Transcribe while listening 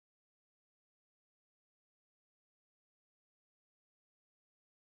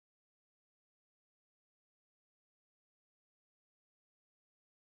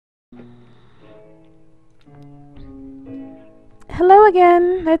Hello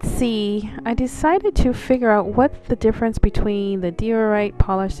again. Let's see. I decided to figure out what's the difference between the diorite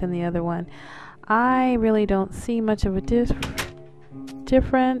polish and the other one. I really don't see much of a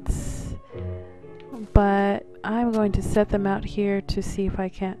difference, but I'm going to set them out here to see if I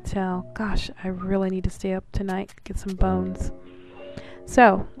can't tell. Gosh, I really need to stay up tonight, get some bones.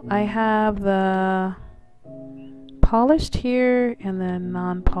 So, I have the polished here and then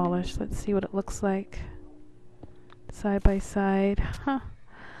non-polished. Let's see what it looks like side by side.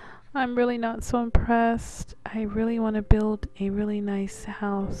 I'm really not so impressed. I really want to build a really nice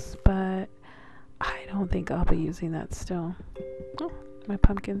house, but I don't think I'll be using that stone. Oh, my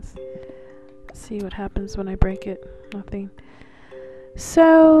pumpkins. Let's see what happens when I break it. Nothing.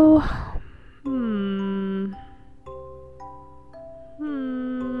 So, I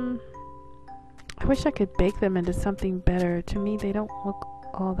wish I could bake them into something better. To me, they don't look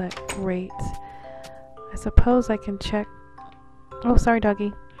all that great. I suppose I can check. Oh, sorry,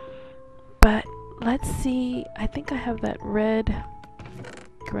 doggy. But let's see. I think I have that red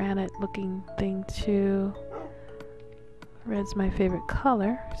granite looking thing too. Red's my favorite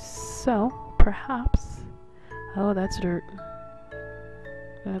color. So, perhaps. Oh, that's dirt.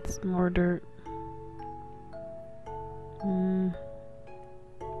 That's more dirt.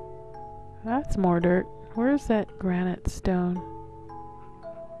 That's more dirt. Where's that granite stone?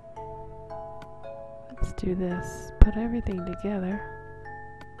 Let's do this. Put everything together.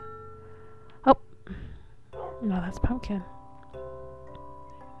 Oh! No, that's pumpkin.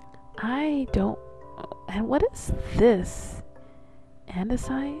 I don't... And what is this?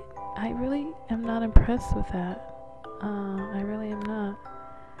 Andesite? I really am not impressed with that. I really am not.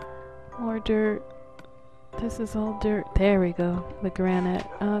 More dirt. This is all dirt. There we go. The granite.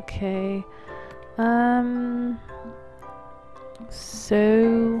 Okay.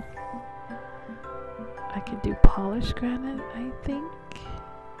 So... I could do polished granite, I think.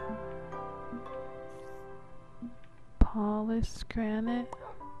 Polished granite.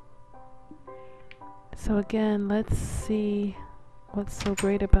 So again, let's see what's so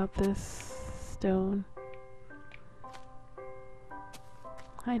great about this stone.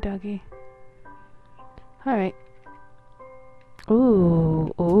 Hi, doggy. Alright.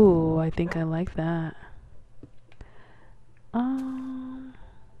 Ooh, I think I like that.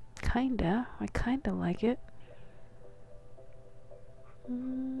 I kinda like it.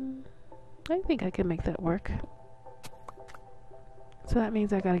 I think I can make that work. So that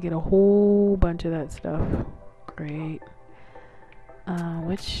means I gotta get a whole bunch of that stuff. Great.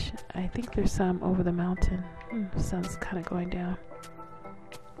 Which I think there's some over the mountain. Sun's kinda going down.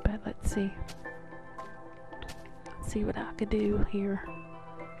 But let's see. Let's see what I could do here.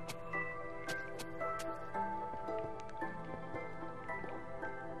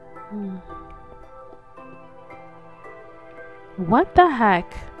 What the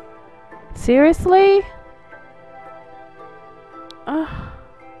heck? Seriously?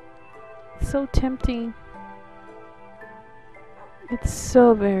 So tempting. It's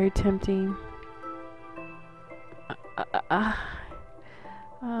so very tempting.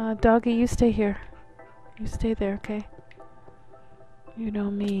 Doggy, you stay here. You stay there, okay? You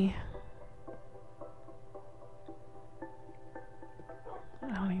know me.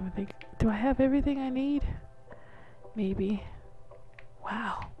 I don't even think... Do I have everything I need? Maybe.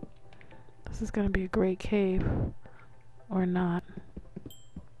 Wow. This is gonna be a great cave. Or not.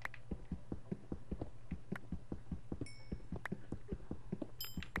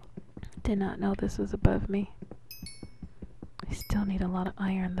 Did not know this was above me. I still need a lot of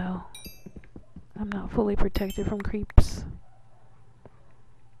iron though. I'm not fully protected from creeps.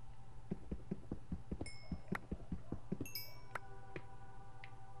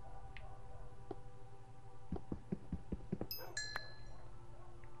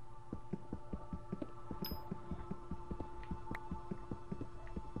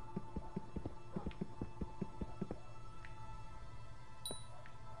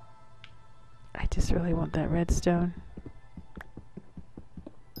 I just really want that redstone.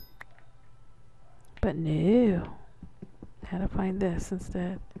 But no. How to find this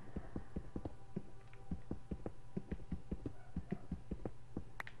instead.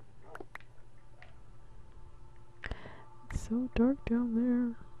 It's so dark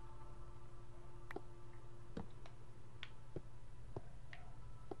down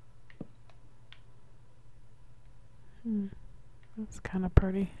there. That's kind of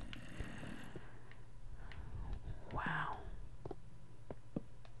pretty. Wow.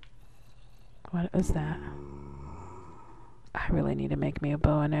 What is that? I really need to make me a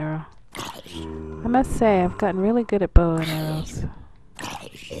bow and arrow. I must say, I've gotten really good at bow and arrows. I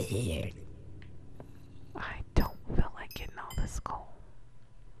don't feel like getting all this coal.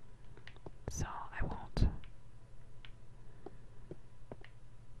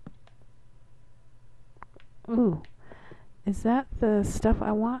 Ooh. Is that the stuff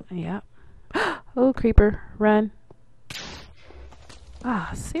I want? Yeah. Oh, creeper. Run.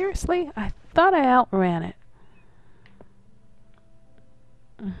 Ah, seriously? I thought I outran it.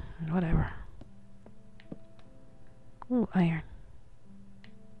 Whatever. Ooh, iron.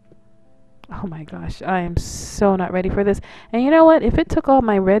 Oh my gosh, I am so not ready for this. And you know what? If it took all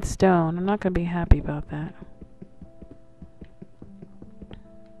my redstone, I'm not going to be happy about that.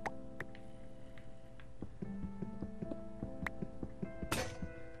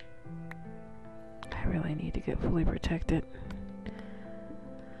 I really need to get fully protected.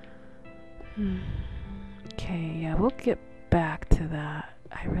 Okay, yeah, we'll get back to that.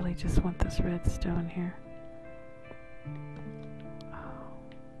 I really just want this redstone here.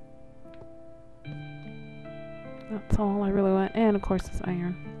 That's all I really want. And of course this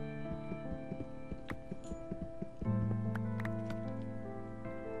iron.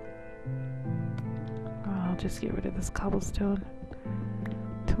 I'll just get rid of this cobblestone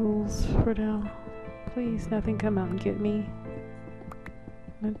tools for now. Please, nothing come out and get me.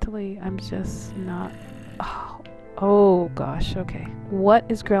 Mentally, I'm just not... Oh gosh, okay. What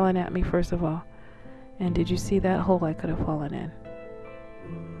is growling at me, first of all? And did you see that hole I could have fallen in?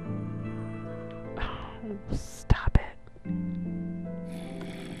 Oh, stop it.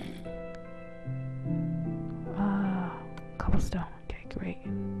 Cobblestone. Okay, great.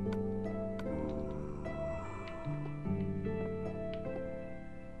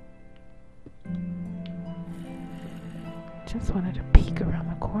 Just wanted to peek around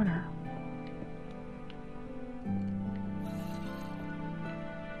the corner.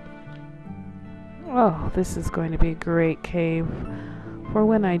 Oh, this is going to be a great cave for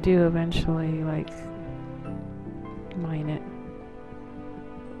when I do eventually, like, mine it.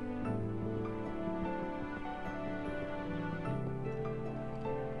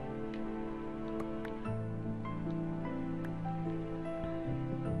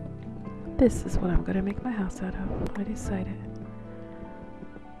 This is what I'm going to make my house out of. I decided.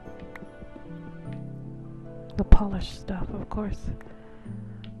 The polished stuff, of course.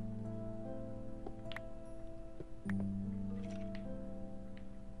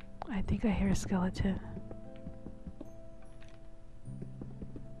 I think I hear a skeleton.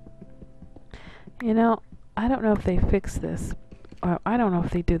 You know, I don't know if they fix this, or I don't know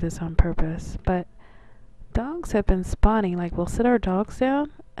if they do this on purpose, but dogs have been spawning. Like, we'll sit our dogs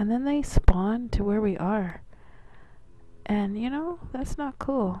down, and then they spawn to where we are. And, you know, that's not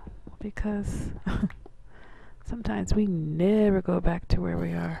cool, because sometimes we never go back to where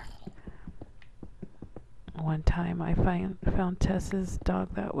we are. One time I found Tess's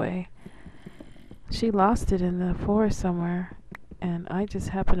dog that way. She lost it in the forest somewhere, and I just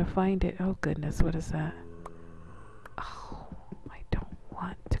happened to find it. Oh goodness, what is that? Oh, I don't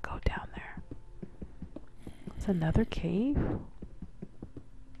want to go down there. It's another cave?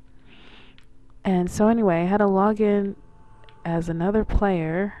 And so anyway, I had to log in as another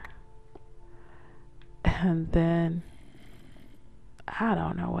player, and then I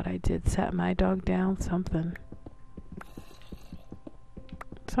don't know what I did. Sat my dog down, something.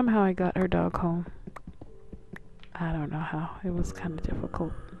 Somehow I got her dog home. I don't know how. It was kind of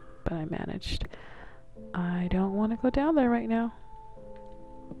difficult, but I managed. I don't want to go down there right now.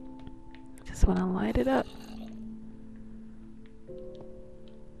 Just want to light it up.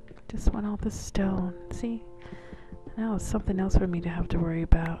 Just want all the stone. See? Now it's something else for me to have to worry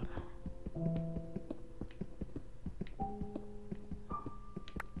about.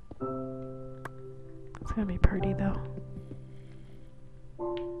 It's gonna be pretty though.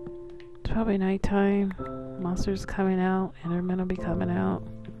 It's probably nighttime. Monsters coming out. Endermen will be coming out.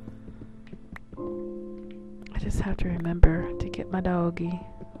 I just have to remember to get my doggy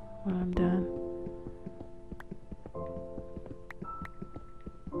when I'm done.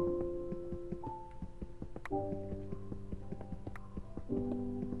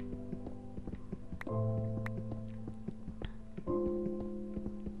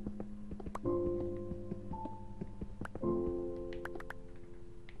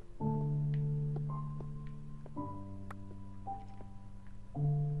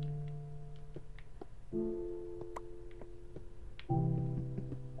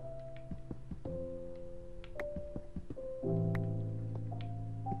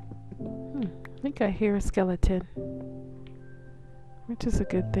 I think I hear a skeleton, which is a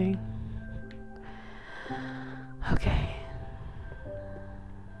good thing. Okay.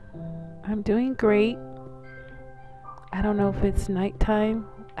 I'm doing great. I don't know if it's nighttime.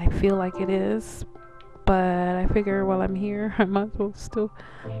 I feel like it is, but I figure while I'm here, I might as well still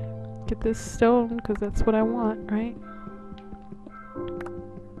get this stone because that's what I want, right?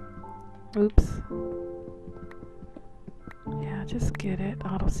 Oops. Yeah, just get it.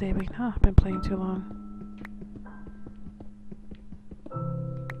 Auto saving. Huh, I've been playing too long.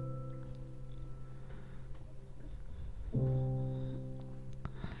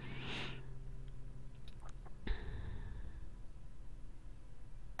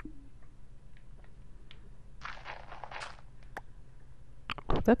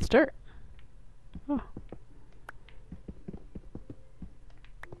 Oh, that's dirt. Oh.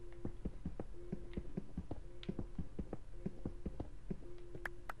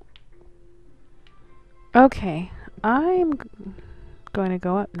 Okay, I'm going to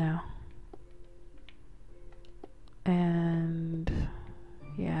go up now. And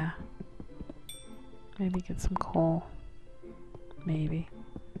yeah, maybe get some coal. Maybe.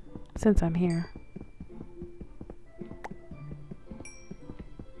 Since I'm here.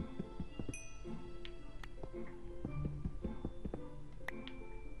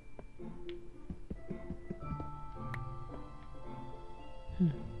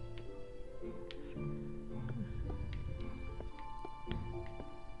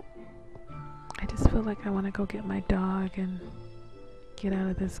 I just feel like I want to go get my dog and get out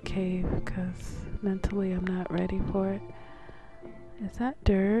of this cave because mentally I'm not ready for it. Is that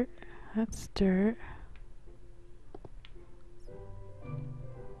dirt? That's dirt.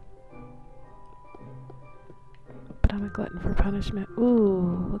 But I'm a glutton for punishment.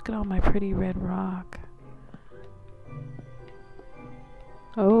 Ooh, look at all my pretty red rock.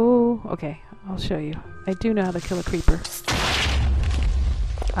 Oh, okay, I'll show you. I do know how to kill a creeper.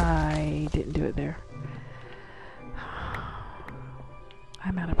 I didn't do it there.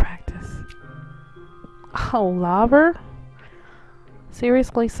 I'm out of practice. Oh, lava?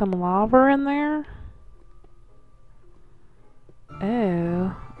 Seriously, some lava in there?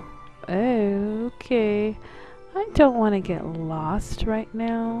 Oh. Okay. I don't want to get lost right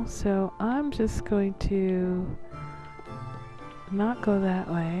now, so I'm just going to not go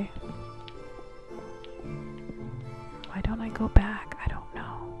that way. Why don't I go back? I don't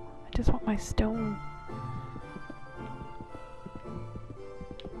know. I just want my stone.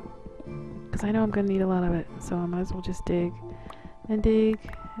 Because I know I'm going to need a lot of it, so I might as well just dig. And dig,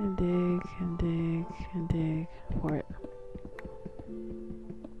 and dig, and dig, and dig for it.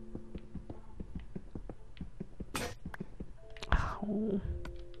 Oh.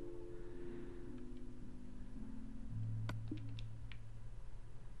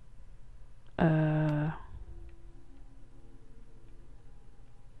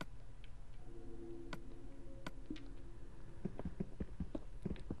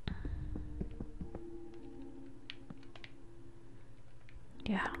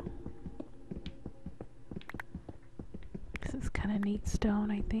 Yeah. This is kind of neat stone,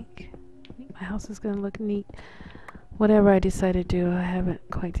 I think. My house is going to look neat. Whatever I decide to do, I haven't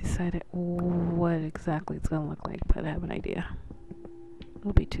quite decided what exactly it's going to look like, but I have an idea.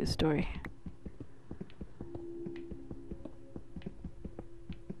 It'll be 2-story.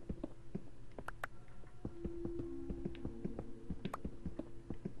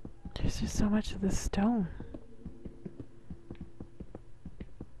 There's just so much of this stone.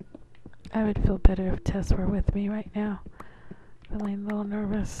 I would feel better if Tess were with me right now. Feeling a little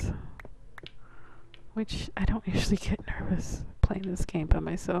nervous. Which I don't usually get nervous playing this game by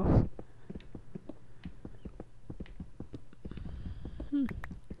myself.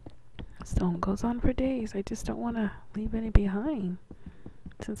 Stone goes on for days. I just don't want to leave any behind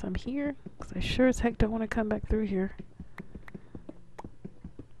since I'm here. Because I sure as heck don't want to come back through here.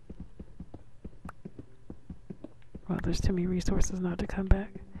 Well, there's too many resources not to come back.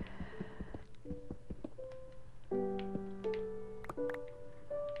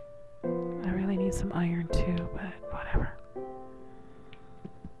 I really need some iron too, but whatever.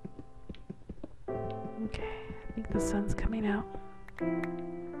 Okay, I think the sun's coming out.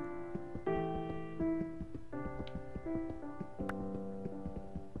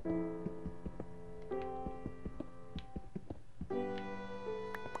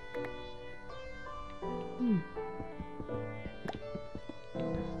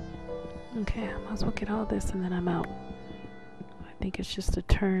 Okay, I might as well get all this and then I'm out. I think it's just a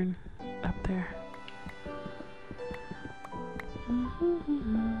turn up there.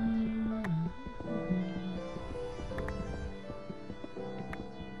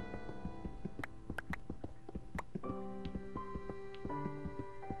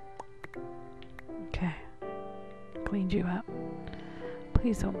 Okay, cleaned you up.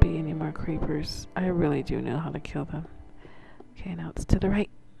 Please don't be any more creepers. I really do know how to kill them. Okay, now it's to the right.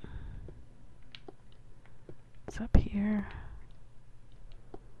 It's up here.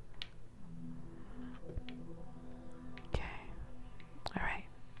 Okay.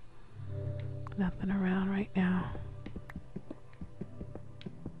 Nothing around right now.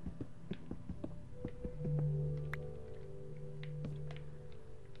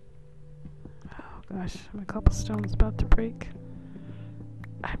 gosh, my cobblestone's about to break.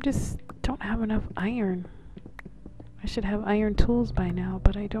 I just don't have enough iron. I should have iron tools by now,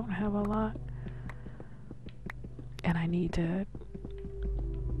 but I don't have a lot. And I need to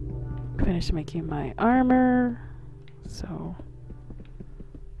finish making my armor, so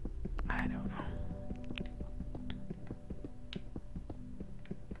I don't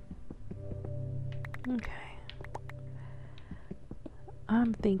know. Okay.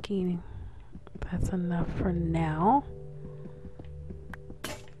 I'm thinking that's enough for now.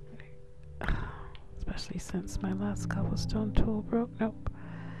 Especially since my last cobblestone tool broke. Nope.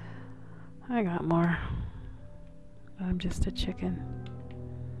 I got more. I'm just a chicken.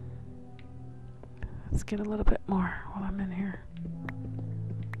 Let's get a little bit more while I'm in here.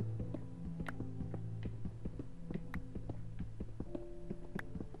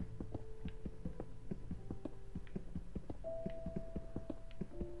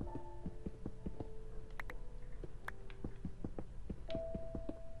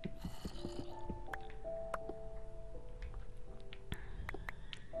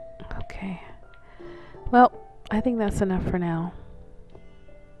 Okay. Well, I think that's enough for now.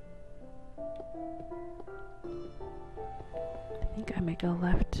 I think I may go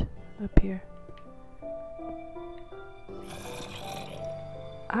left up here.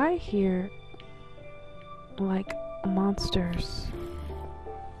 I hear like monsters.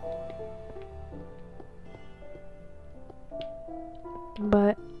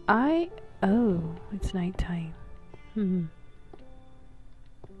 But oh, it's nighttime.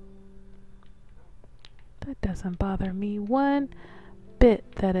 That doesn't bother me one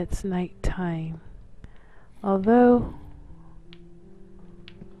bit that it's nighttime. Although,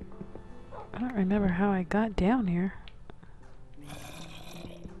 I don't remember how I got down here.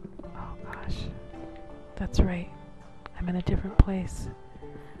 Oh gosh. That's right. I'm in a different place.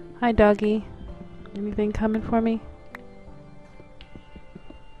 Hi, doggy. Anything coming for me?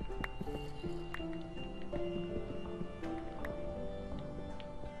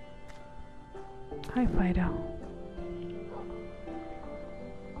 Hi, Fido.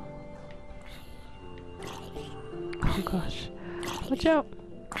 Oh gosh. Watch out!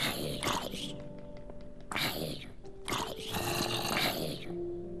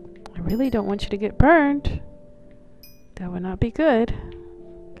 I really don't want you to get burned. That would not be good.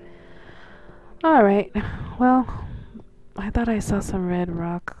 Alright. Well, I thought I saw some red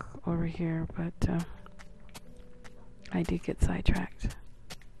rock over here, but I did get sidetracked.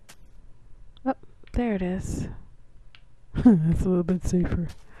 Oh, there it is. That's a little bit safer.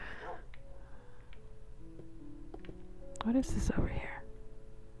 What is this over here?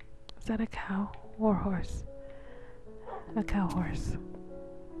 Is that a cow or horse? A cow horse.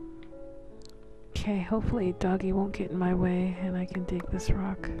 Okay, hopefully doggy won't get in my way and I can dig this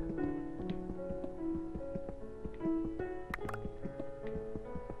rock.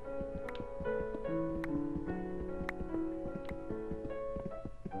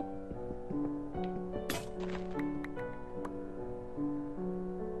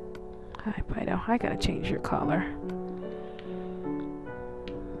 Hi, Fido. I gotta change your collar.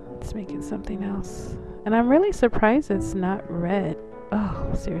 Let's make it something else. And I'm really surprised it's not red.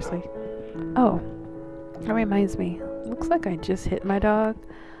 Oh, seriously. Oh, that reminds me. Looks like I just hit my dog.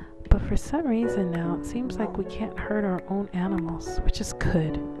 But for some reason now, it seems like we can't hurt our own animals, which is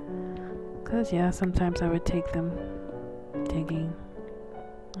good. Because, yeah, sometimes I would take them digging.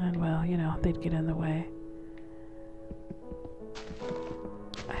 And, well, you know, they'd get in the way.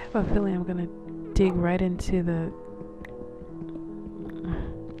 I have a feeling I'm going to dig right into the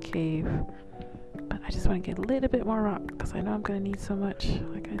cave. But I just want to get a little bit more rock because I know I'm going to need so much,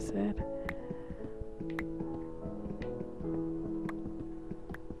 like I said.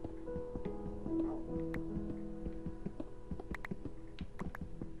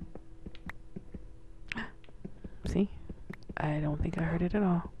 See? I don't think I heard it at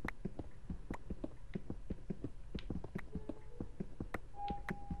all.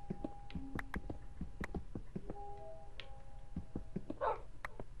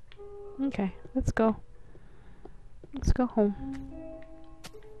 Okay, let's go. Let's go home.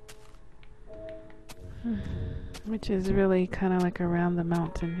 Which is really kind of like around the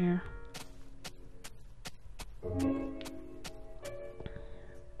mountain here.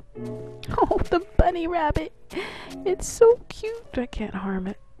 Oh, the bunny rabbit! It's so cute! I can't harm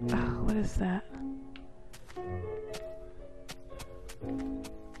it. Oh, what is that?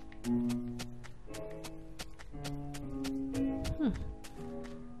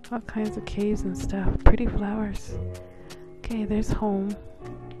 All kinds of caves and stuff. Pretty flowers. Okay, there's home.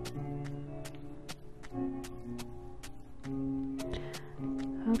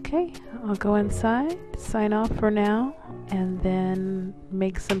 Okay. Okay, I'll go inside, sign off for now, and then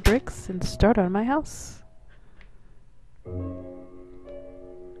make some bricks and start on my house.